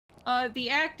The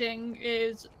acting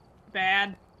is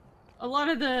bad. A lot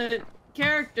of the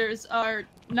characters are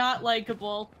not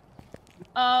likable.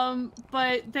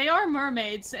 But they are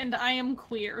mermaids, and I am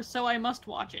queer, so I must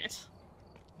watch it.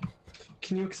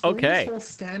 Can you explain this whole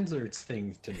standards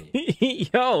thing to me?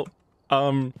 Yo,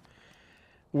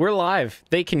 we're live.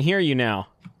 They can hear you now.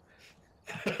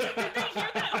 Did they hear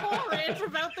that whole rant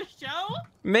about the show?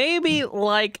 Maybe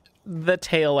like the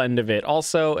tail end of it.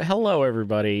 Also, hello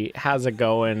everybody. How's it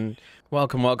going?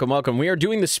 Welcome, welcome, welcome. We are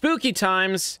doing the spooky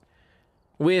times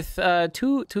with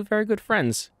two very good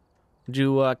friends. Would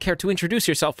you care to introduce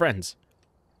yourself, friends?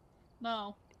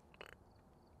 No.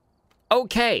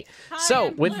 Okay, Hi, so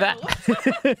I'm with Blue.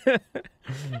 that...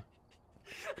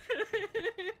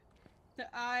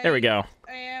 There we go.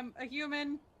 I am a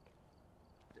human.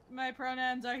 My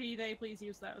pronouns are he, they. Please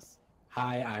use those.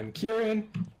 Hi, I'm Kieran.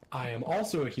 I am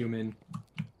also a human.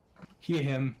 He,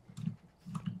 him.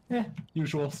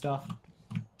 Usual stuff.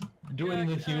 Doing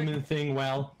the human thing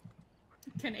well.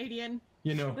 Canadian.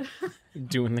 You know.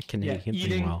 Doing the Canadian eating,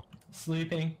 thing well.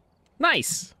 Sleeping.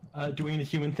 Nice. Doing the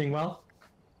human thing well.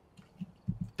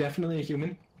 Definitely a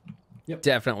human. Yep.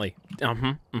 Definitely.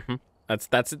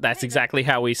 That's exactly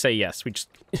how we say yes. We just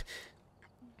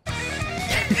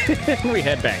we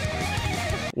headbang.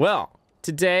 Well,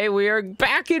 today we are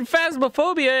back in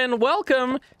Phasmophobia, and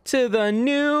welcome to the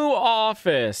new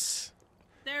office.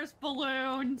 There's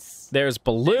balloons. There's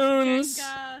balloons. There's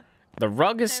Jenga. The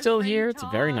rug is There's still here. ring It's a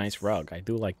very toss. nice rug. I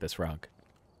do like this rug.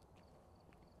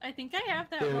 I think I have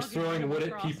that. They're rug in throwing Animal wood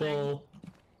at Crossing. people.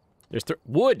 There's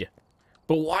wood.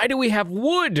 But why do we have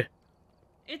wood?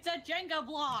 It's a Jenga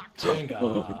block.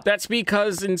 Jenga. That's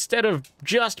because instead of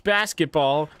just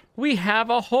basketball, we have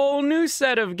a whole new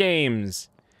set of games.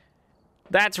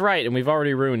 That's right, and we've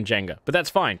already ruined Jenga, but that's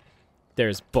fine.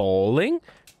 There's bowling,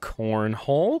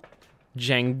 cornhole,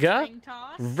 Jenga,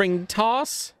 ring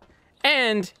toss,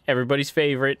 and everybody's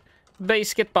favorite,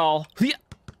 basketball.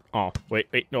 Oh,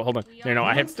 wait, no, hold on. No,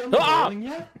 I have... Ah!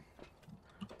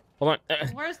 Hold on.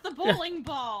 Where's the bowling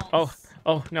ball?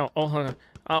 Oh, no, hold on.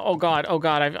 Oh God,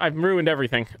 I've ruined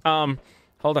everything. Hold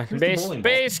on.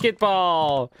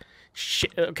 Basketball.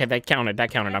 Okay, that counted.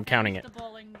 I'm counting it. The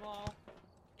bowling ball.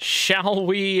 Shall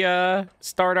we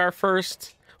start our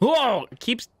first? Whoa! It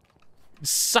keeps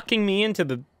sucking me into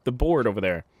the board over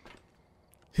there.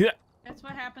 That's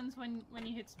what happens when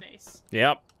you hit space.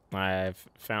 Yep, I've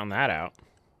found that out.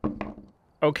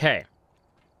 Okay.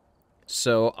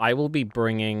 So I will be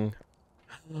bringing.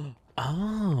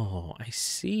 Oh, I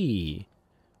see.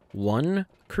 One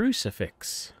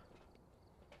crucifix.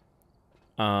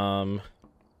 One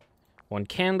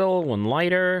candle, one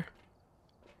lighter.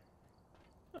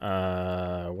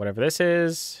 Whatever this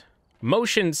is.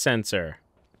 Motion sensor.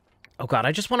 Oh God,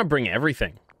 I just want to bring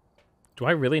everything. Do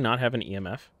I really not have an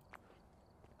EMF?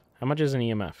 How much does an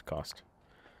EMF cost?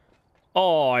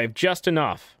 Oh, I have just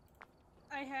enough.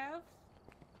 I have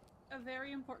a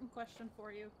very important question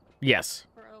for you. Yes.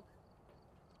 Baroque.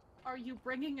 Are you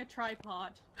bringing a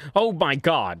tripod? Oh my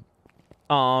God.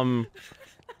 All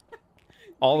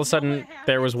of a sudden,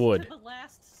 there was wood. To the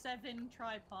last 7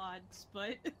 tripods,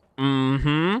 but...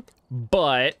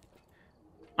 But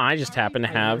I just happen to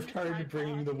have...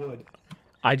 bringing the wood.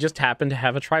 I just happen to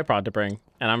have a tripod to bring,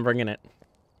 and I'm bringing it.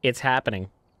 It's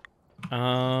happening.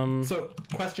 So,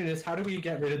 question is, how do we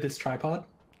get rid of this tripod?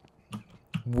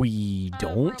 We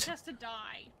don't. Baroque has to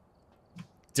die.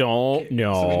 Don't.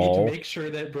 No. So we need to make sure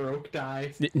that Baroque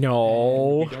dies.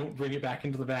 No. And we don't bring it back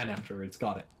into the van afterwards.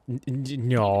 Got it.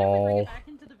 No. Bring it back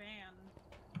into the van.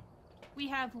 We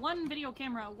have 1 video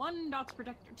camera, 1 dots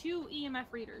protector, 2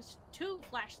 EMF readers, 2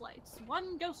 flashlights,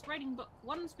 1 ghost writing book,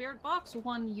 1 spirit box,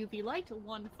 1 UV light,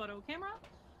 1 photo camera,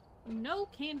 no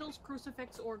candles,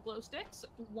 crucifix, or glow sticks,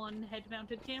 1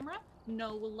 head-mounted camera,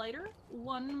 no lighter,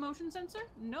 1 motion sensor,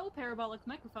 no parabolic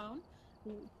microphone,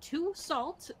 2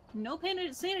 salt, no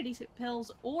sanity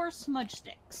pills, or smudge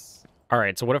sticks.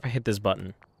 Alright, so what if I hit this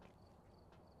button?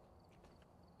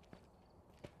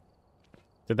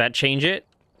 Did that change it?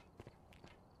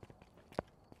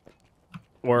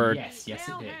 Or... Yes, it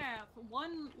did. Have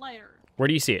 1 lighter. Where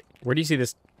do you see it? Where do you see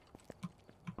this?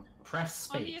 Press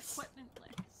space. On the equipment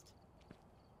list.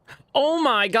 Oh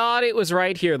my God, it was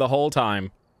right here the whole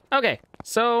time. Okay,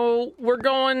 so we're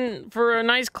going for a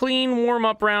nice clean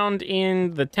warm-up round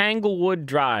in the Tanglewood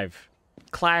Drive.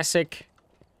 Classic.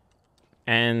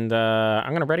 And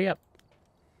I'm gonna ready up.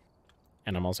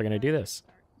 And I'm also gonna do this.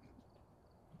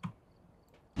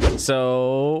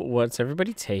 So, what's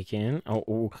everybody taking?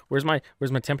 Oh, where's my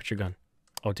temperature gun?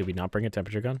 Oh, did we not bring a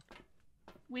temperature gun?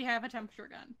 We have a temperature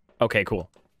gun. Okay, cool.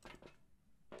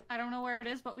 I don't know where it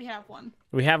is, but we have one.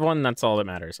 We have one. That's all that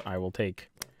matters. I will take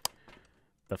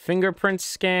the fingerprint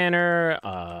scanner.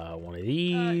 One of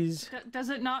these. Does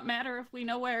it not matter if we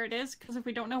know where it is? Because if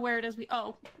we don't know where it is,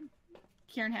 oh,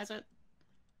 Kieran has it.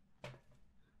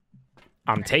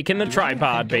 I'm taking the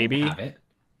tripod, baby. Have it.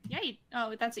 Yeah.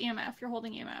 Oh, that's EMF. You're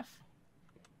holding EMF.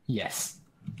 Yes.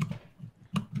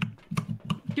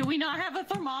 Do we not have a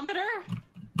thermometer?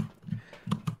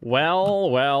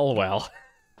 Well.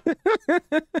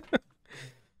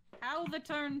 How the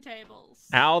turntables.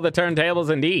 How the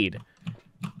turntables, indeed.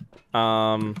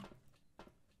 Shall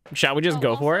we just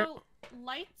go for it?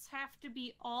 Lights have to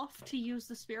be off to use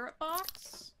the spirit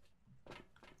box.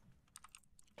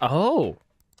 Oh.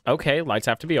 Okay, lights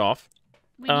have to be off.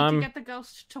 We need to get the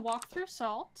ghost to walk through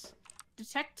salt.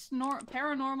 Detect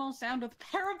paranormal sound with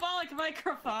parabolic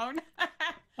microphone.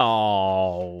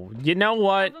 Oh, you know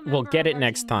what? We'll get it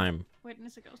next time.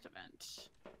 Witness a ghost event.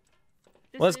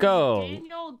 Let's go.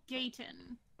 Daniel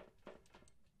Gayton.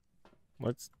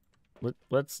 Let's. Do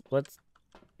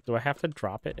I have to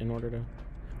drop it in order to?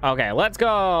 Okay, let's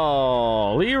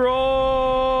go,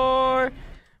 Leroy.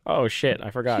 Oh shit, I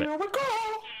forgot it. Here we go.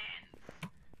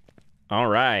 All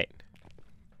right,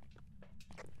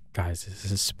 guys, this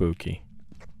is spooky.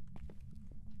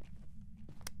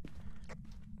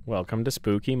 Welcome to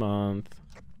Spooky Month.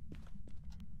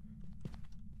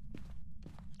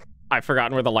 I've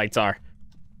forgotten where the lights are.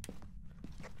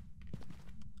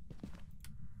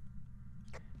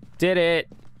 Did it.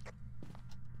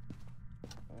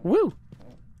 Woo.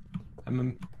 I'm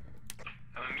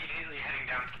immediately heading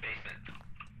down to the basement.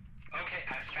 Okay,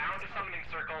 I found a summoning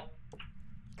circle.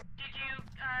 Did you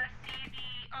see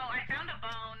the... Oh, I found a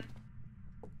bone.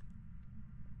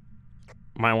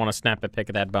 Might want to snap a pic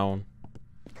of that bone.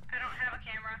 I don't have a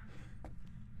camera.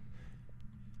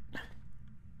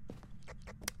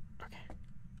 Okay.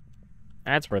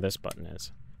 That's where this button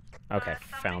is. Okay,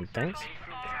 found things. Are a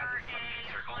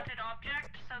haunted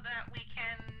object so that we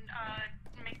can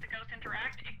make the ghost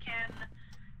interact. It can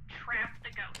trap the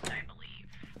ghost, I believe.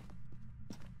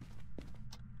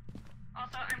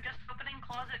 Also, I'm just opening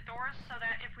closet doors so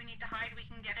that if we need to hide, we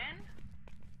can get in.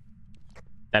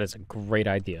 That is a great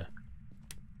idea.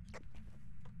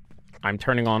 I'm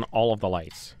turning on all of the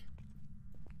lights.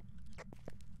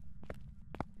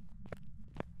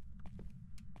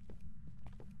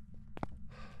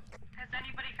 Has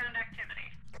anybody found activity?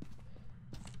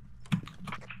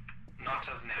 Not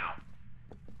of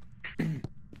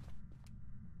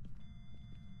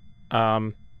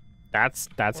now. That's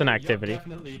an Oh, activity. Yep,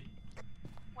 definitely.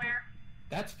 Where?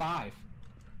 That's 5.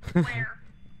 Where?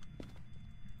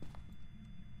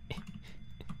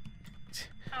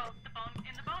 Oh,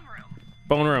 in the bone room.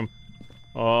 Bone room.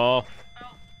 Oh. Oh,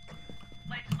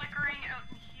 lights flickering out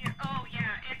in here. Oh,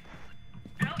 yeah, it's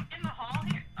out in the hall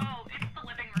here. Oh, it's the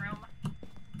living room.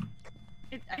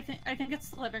 I think it's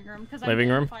the living room because Living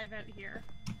room? 5 out here.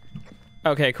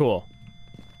 Okay, cool.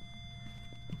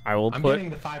 I'm getting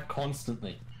the 5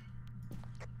 constantly.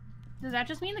 Does that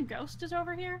just mean the ghost is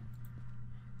over here?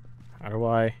 How do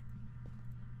I?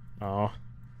 Oh.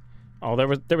 Oh,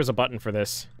 there was a button for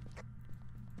this.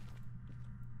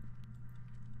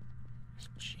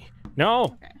 No!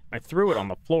 Okay. I threw it on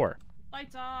the floor.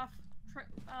 Lights off.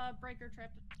 Breaker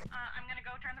tripped. I'm gonna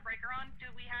go turn the breaker on. Do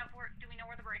we know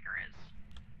where the breaker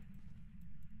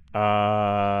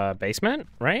is? Basement,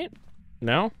 right?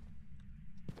 No?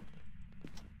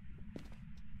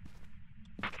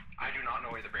 I do not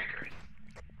know where the breaker is.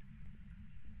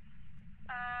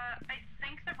 I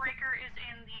think the breaker is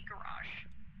in the garage.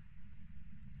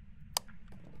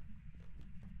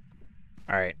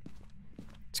 Alright.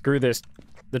 Screw this.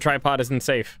 The tripod isn't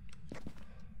safe.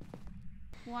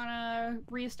 Wanna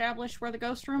reestablish where the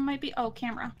ghost room might be? Oh,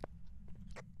 camera.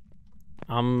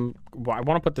 I want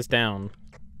to put this down.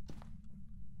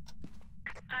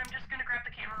 I'm just gonna grab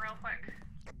the camera real quick.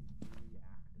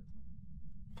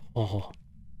 Oh,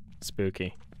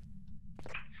 spooky.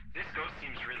 This ghost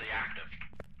seems really active.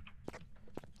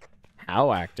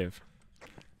 How active?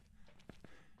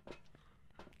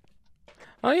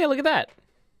 Oh yeah, look at that.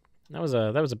 That was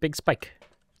a big spike.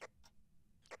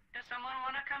 Does someone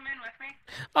want to come in with me?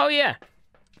 Oh yeah.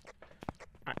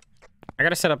 I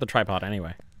gotta set up the tripod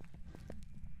anyway.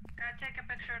 Gotta take a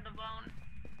picture of the bone.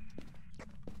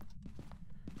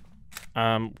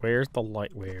 Where's the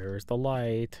light? Where's the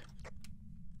light?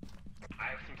 I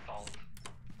have some salt.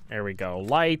 There we go.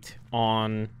 Light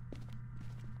on.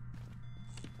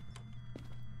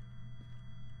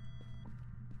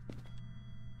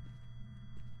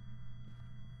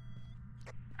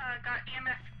 Got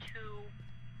EMF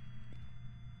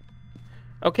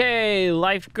 2. Okay,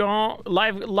 life gone.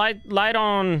 Light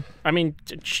on. I mean,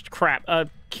 crap.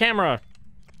 Camera.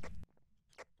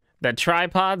 The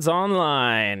tripod's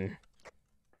online.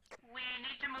 We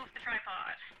need to move the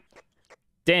tripod.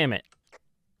 Damn it.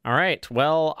 All right.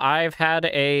 Well, I've had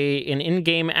an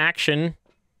in-game action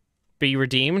be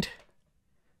redeemed.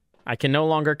 I can no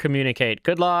longer communicate.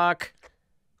 Good luck.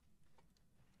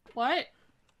 What?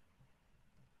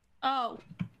 Oh.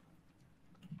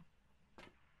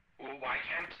 Why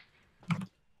can't?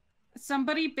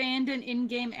 Somebody banned an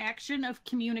in-game action of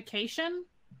communication?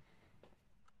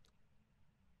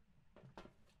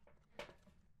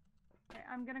 Okay,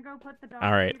 I'm gonna go put the dog.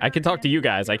 All right, I can talk to you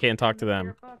guys. I can't talk to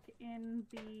them. Book in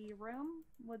the room.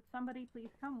 Would somebody please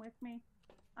come with me?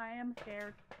 I am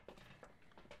scared.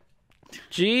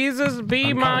 Jesus be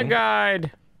I'm my coming.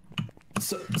 guide.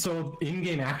 So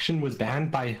in-game action was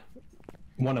banned by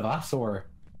one of us, or?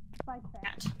 By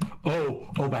chat. Oh,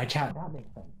 by chat. That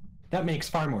makes sense. That makes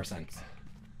far more sense.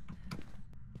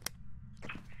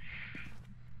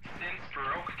 Since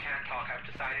Baroque can't talk, I've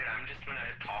decided I'm just gonna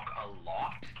talk a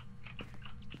lot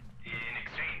in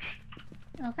exchange.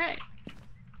 Okay.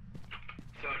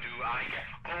 So do I get?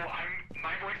 Oh,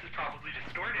 my voice is probably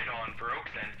distorted on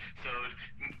Baroque's end, so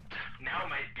now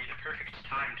might be the perfect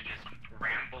time to just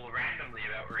ramble randomly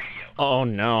about radio. Oh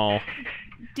no.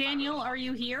 Daniel, are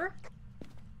you here?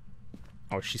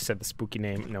 Oh, she said the spooky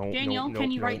name. No, Daniel, no,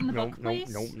 can you no, write in the no, book, no,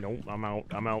 please? No, I'm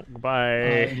out.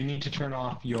 Goodbye. You need to turn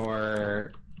off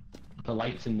the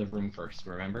lights in the room first,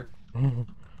 remember?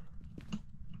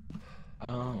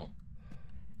 Oh.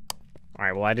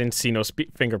 Alright, well, I didn't see no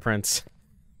fingerprints.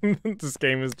 This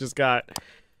game has just got...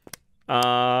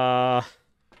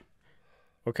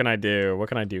 What can I do? What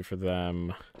can I do for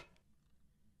them?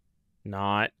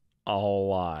 Not a whole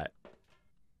lot.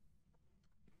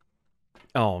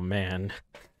 Oh, man.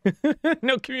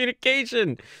 No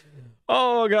communication!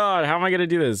 Oh, God, how am I gonna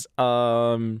do this?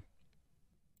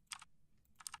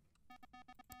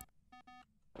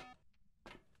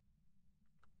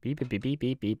 Beep, beep, beep, beep,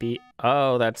 beep, beep, beep.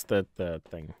 Oh, that's the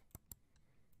thing.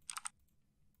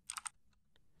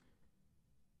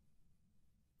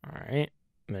 Alright.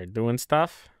 They're doing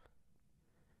stuff.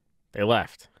 They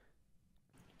left.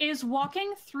 Is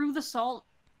walking through the salt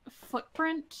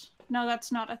footprint? No,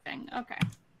 that's not a thing. Okay.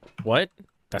 What?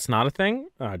 That's not a thing?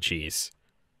 Oh, jeez.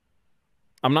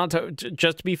 I'm not...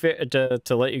 just to be fair,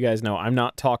 to let you guys know, I'm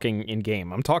not talking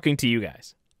in-game. I'm talking to you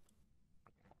guys.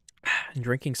 And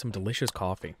drinking some delicious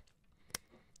coffee.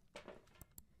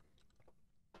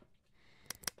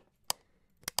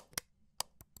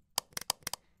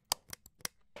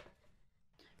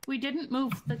 We didn't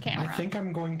move the camera. I think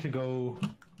I'm going to go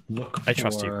look I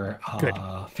trust you. Good.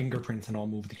 Fingerprints, and I'll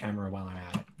move the camera while I'm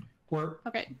at it. Or,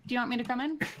 Okay, do you want me to come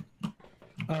in?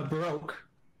 Baroque,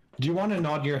 do you want to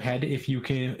nod your head if you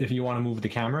want to move the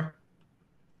camera?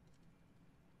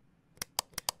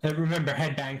 Remember,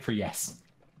 head bang for yes.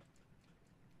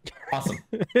 Awesome.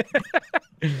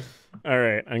 All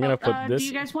right, I'm gonna put this. Do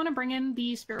you guys want to bring in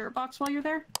the spirit box while you're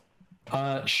there?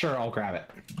 Sure, I'll grab it.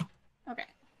 Okay.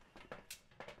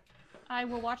 I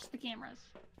will watch the cameras.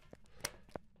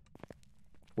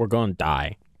 We're gonna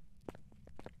die.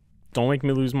 Don't make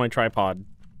me lose my tripod.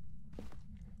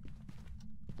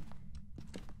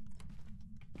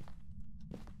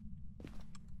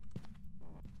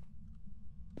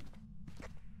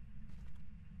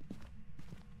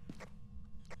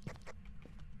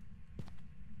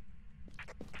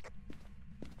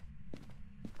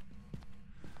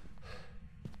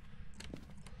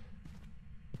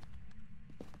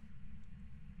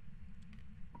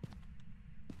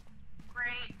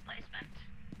 Great placement.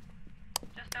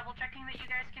 Just double checking that you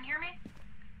guys can hear me.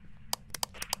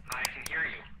 I can hear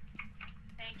you.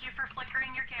 Thank you for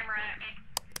flickering your camera at me.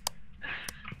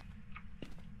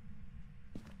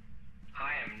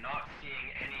 I am not seeing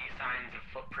any signs of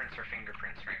footprints or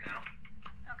fingerprints right now.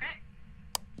 Okay.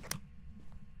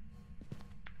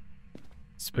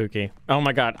 Spooky. Oh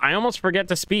my god, I almost forget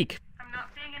to speak. I'm not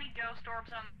seeing any ghost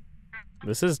orbs on...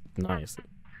 This is nice.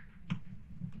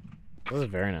 This is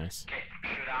very nice. Okay,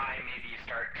 should I maybe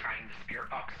start trying the spirit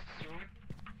box soon?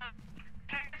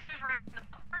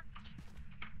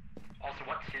 Also,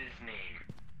 what's his name?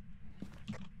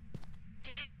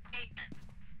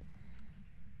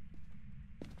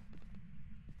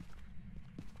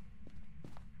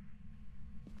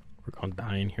 We're gonna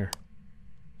die in here.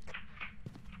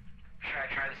 Should I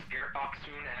try the spirit box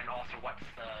soon? And also, what's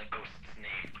the ghost's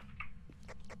name?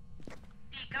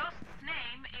 The ghost's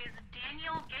name is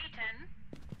Daniel Gayton.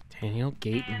 Daniel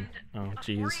Gayton. And Oh, before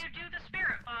jeez. you do the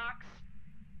spirit box,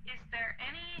 is there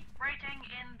any writing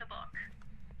in the book?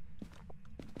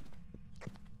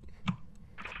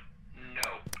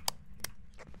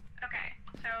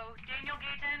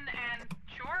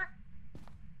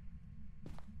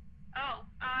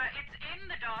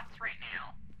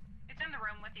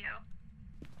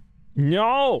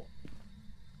 No!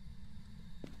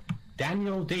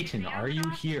 Daniel Dayton, are you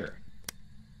here?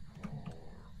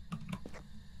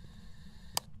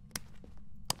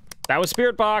 That was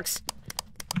Spirit Box.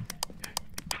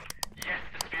 Yes,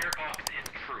 the spirit box is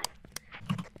true.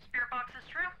 Spirit box is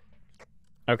true.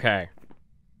 Okay.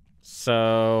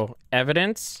 So,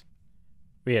 evidence.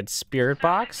 We had Spirit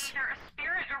Box. It's either a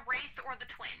spirit, a wraith, or the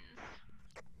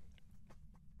twins.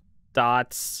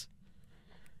 Dots.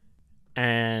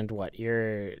 And what?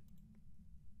 Your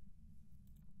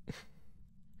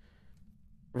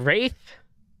Wraith?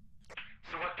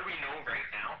 So what do we know right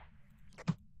now?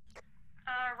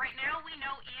 Right now we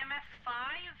know EMF 5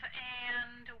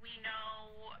 and we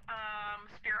know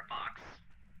spirit box.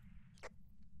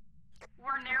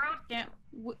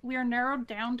 We're narrowed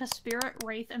down to spirit,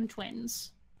 wraith, and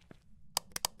twins.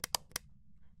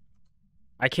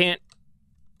 I can't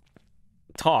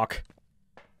talk.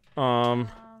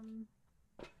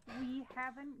 We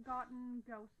haven't gotten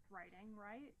ghost writing,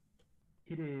 right?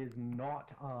 It is not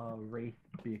a wraith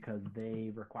because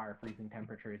they require freezing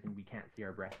temperatures and we can't see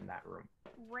our breath in that room.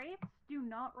 Wraiths do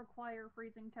not require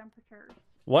freezing temperatures.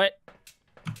 What?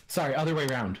 Sorry, other way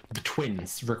around. The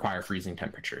twins require freezing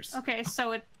temperatures. Okay,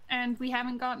 so and we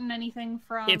haven't gotten anything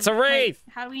from... It's a wraith!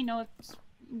 How do we know it's...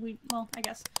 Well, I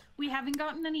guess. We haven't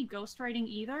gotten any ghost writing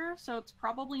either, so it's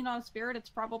probably not a spirit, it's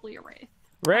probably a wraith.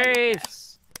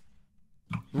 Wraith!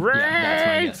 Wraith! Yeah, that's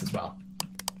my guess as well.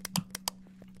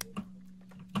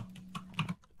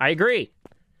 I agree.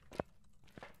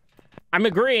 I'm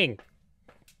agreeing.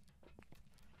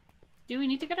 Do we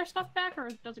need to get our stuff back, or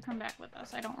does it come back with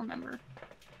us? I don't remember.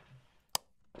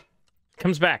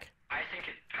 Comes back. I think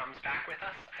it comes back with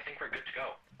us. I think we're good to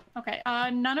go. Okay,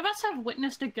 none of us have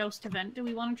witnessed a ghost event. Do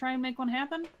we want to try and make one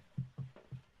happen?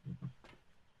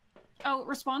 Oh,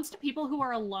 response to people who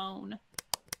are alone.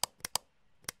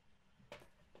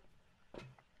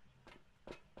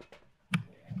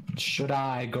 Should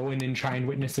I go in and try and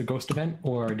witness a ghost event,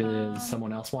 or does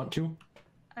someone else want to?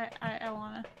 I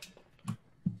wanna.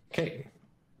 Okay.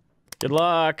 Good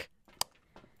luck.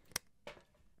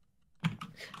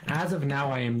 As of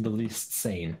now, I am the least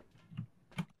sane.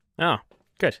 Oh,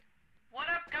 good. What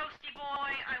up, ghosty boy?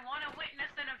 I want to witness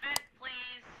an event,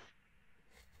 please.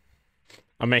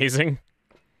 Amazing.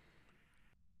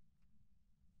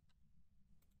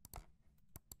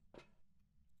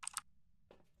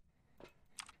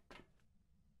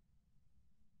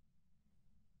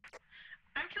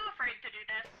 I'm too afraid to do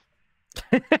this.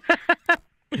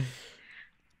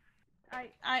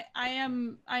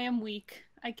 I am weak.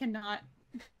 I cannot.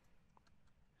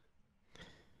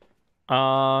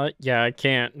 Yeah, I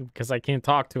can't because I can't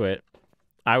talk to it.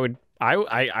 I would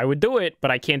do it,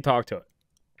 but I can't talk to it.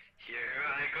 Here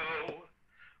I go,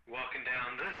 walking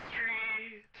down the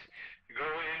street,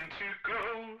 going to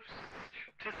ghosts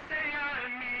to say I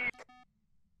meet.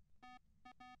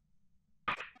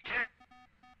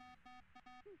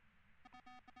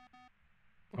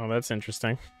 Oh, that's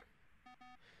interesting.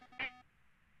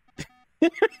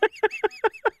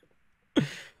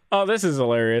 Oh, this is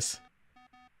hilarious.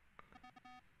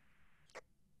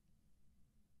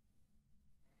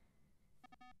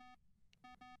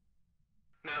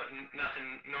 No,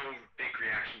 nothing, no big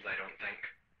reactions, I don't think.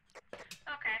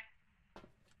 Okay.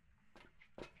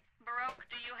 Baroque,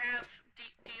 do you have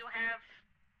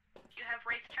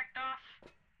Wraith checked off?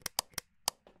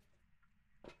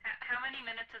 How many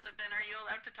minutes has it been? Are you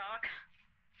allowed to talk?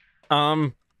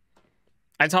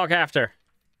 I talk after.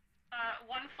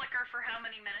 One flicker for how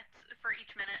many minutes? For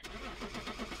each minute.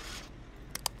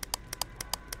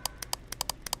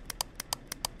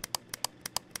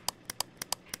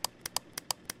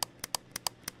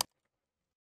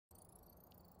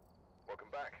 Welcome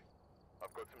back.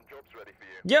 I've got some jobs ready for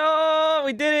you. Yo,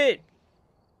 we did it.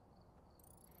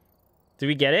 Did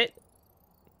we get it?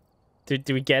 Did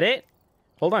we get it?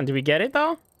 Hold on, did we get it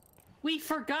though? We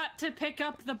forgot to pick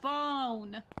up the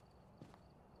bone.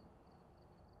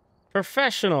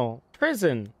 Professional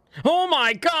prison. Oh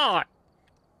my god.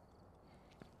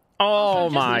 Oh Also,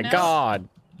 just my a note- god.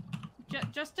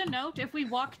 Just a note, if we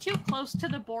walk too close to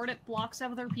the board, it blocks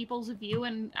other people's view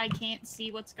and I can't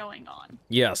see what's going on.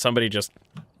 Yeah, somebody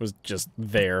was just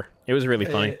there. It was really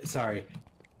funny. Sorry.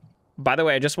 By the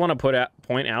way, I just want to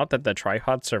point out that the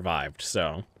tripod survived,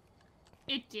 so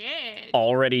It did.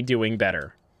 already doing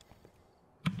better.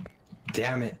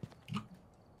 Damn it.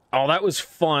 Oh, that was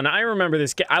fun. I remember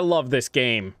this game. I love this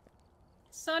game.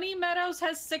 Sunny Meadows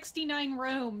has 69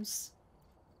 rooms.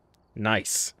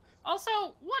 Nice. Also,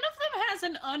 one of them has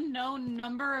an unknown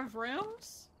number of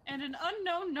rooms and an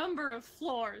unknown number of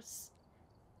floors.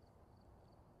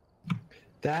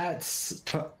 That's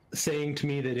saying to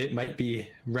me that it might be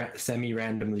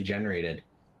semi-randomly generated.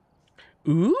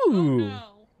 Ooh. Oh, no.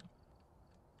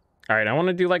 All right, I want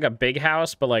to do like a big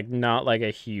house, but like not like a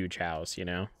huge house, you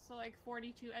know? So like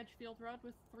 42 Edgefield Road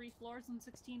with 3 floors and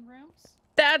 16 rooms?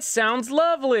 That sounds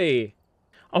lovely.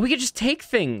 Oh, we could just take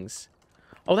things.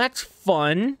 Oh, that's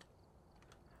fun.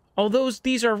 Oh,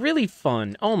 these are really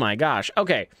fun. Oh my gosh.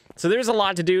 Okay, so there's a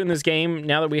lot to do in this game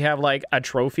now that we have like a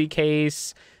trophy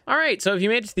case. All right, so if you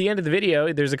made it to the end of the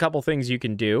video, there's a couple things you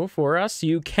can do for us.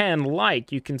 You can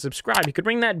like, you can subscribe, you can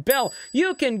ring that bell,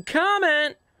 you can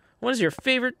comment. What is your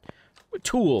favorite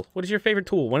tool? What is your favorite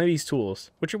tool? One of these tools.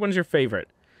 Which one's your favorite?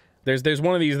 There's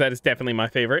one of these that is definitely my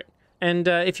favorite. And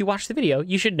if you watch the video,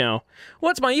 you should know.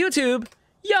 What's my YouTube?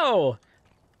 Yo!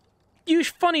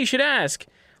 Funny you should ask.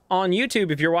 On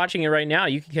YouTube, if you're watching it right now,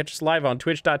 you can catch us live on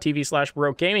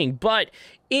twitch.tv/BaroqueGaming. But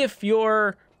if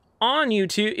you're on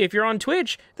YouTube, if you're on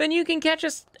Twitch, then you can catch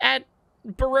us at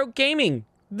Baroque Gaming,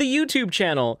 the YouTube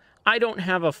channel. I don't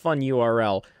have a fun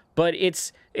URL, but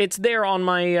it's there on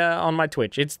my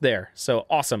Twitch. It's there. So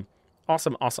awesome.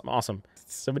 Awesome, awesome, awesome.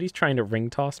 Somebody's trying to ring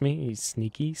toss me. He's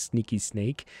sneaky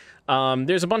snake.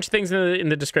 There's a bunch of things in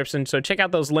the description, so check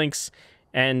out those links.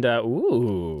 And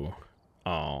ooh.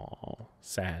 Oh,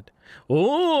 sad.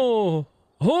 Oh.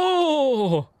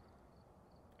 Oh.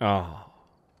 Oh.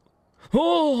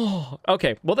 Oh.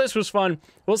 Okay, well this was fun.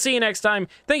 We'll see you next time.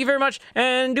 Thank you very much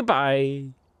and goodbye.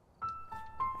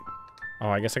 Oh,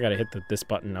 I guess I gotta hit this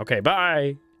button. Okay,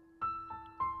 bye.